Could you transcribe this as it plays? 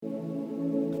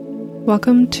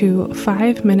Welcome to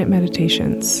 5-Minute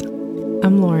Meditations.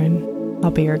 I'm Lauren.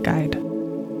 I'll be your guide.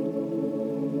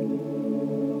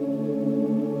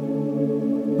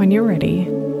 When you're ready,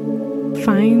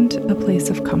 find a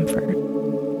place of comfort.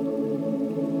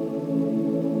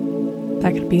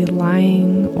 That could be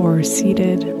lying or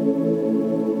seated.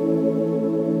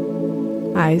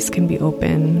 Eyes can be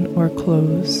open or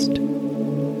closed.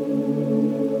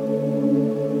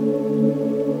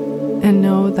 And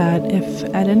know that if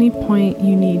at any point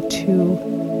you need to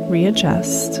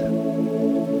readjust,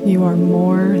 you are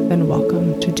more than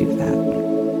welcome to do that.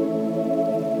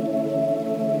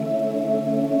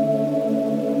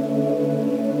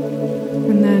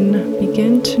 And then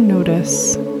begin to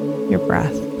notice your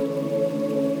breath.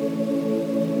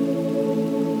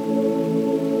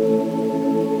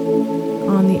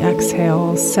 On the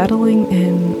exhale, settling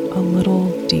in a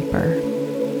little deeper.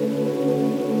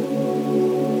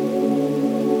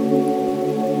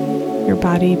 Your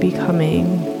body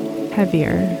becoming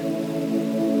heavier.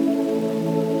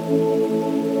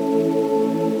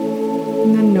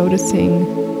 And then noticing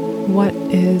what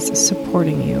is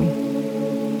supporting you.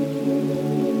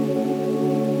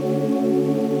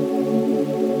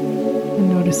 And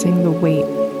noticing the weight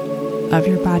of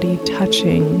your body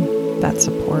touching that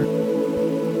support.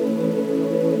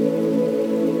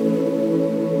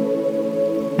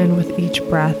 And with each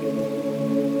breath,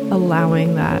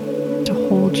 allowing that to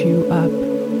hold you up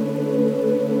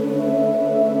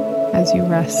as you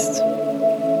rest,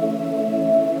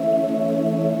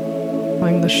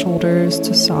 allowing the shoulders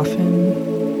to soften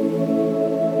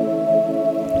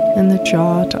and the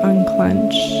jaw to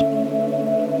unclench,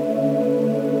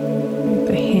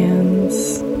 the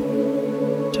hands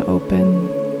to open,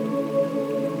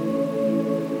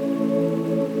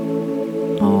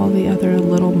 all the other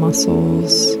little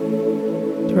muscles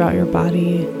throughout your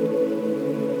body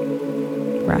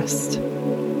rest.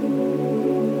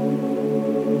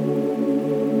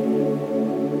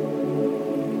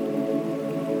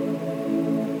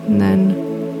 And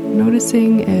then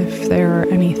noticing if there are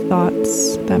any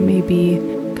thoughts that may be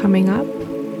coming up,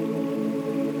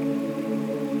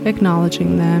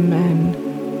 acknowledging them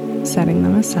and setting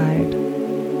them aside.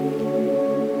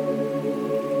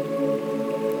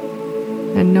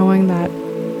 And knowing that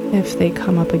if they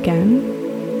come up again,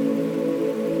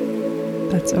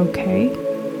 that's okay.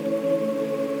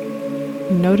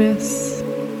 Notice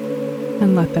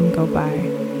and let them go by.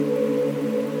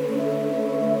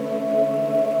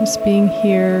 Just being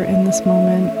here in this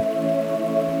moment,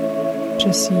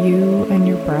 just you and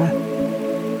your breath.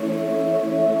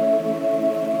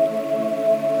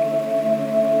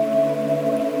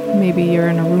 Maybe you're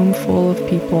in a room full of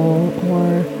people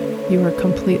or you are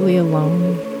completely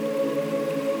alone.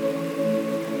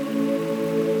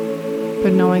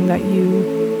 But knowing that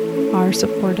you are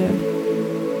supported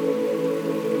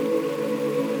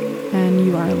and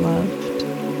you are loved.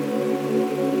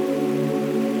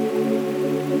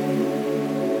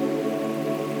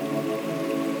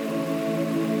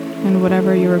 And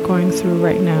whatever you are going through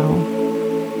right now,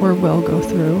 or will go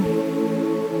through,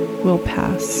 will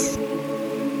pass.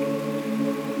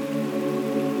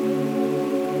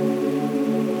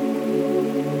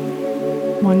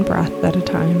 One breath at a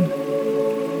time.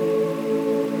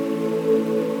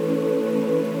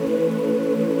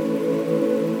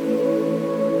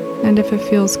 And if it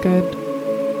feels good,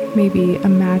 maybe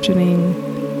imagining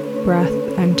breath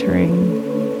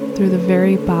entering through the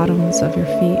very bottoms of your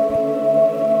feet,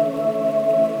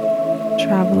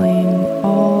 traveling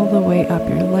all the way up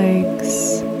your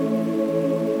legs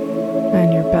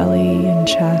and your belly and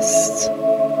chest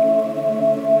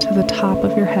to the top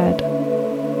of your head.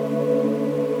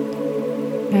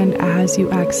 And as you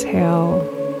exhale,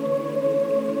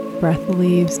 breath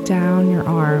leaves down your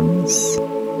arms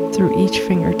through each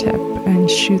fingertip and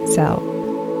shoots out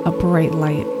a bright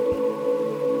light.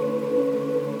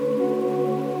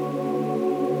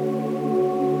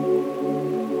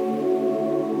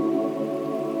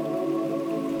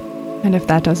 And if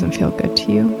that doesn't feel good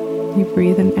to you, you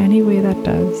breathe in any way that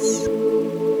does.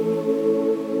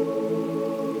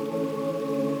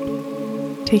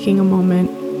 Taking a moment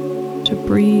to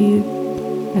breathe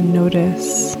and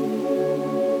notice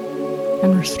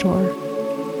and restore.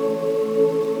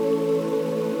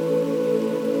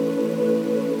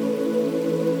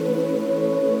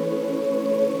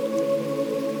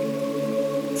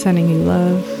 Sending you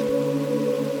love,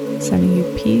 sending you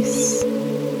peace,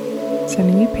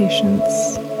 sending you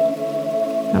patience.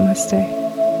 Namaste.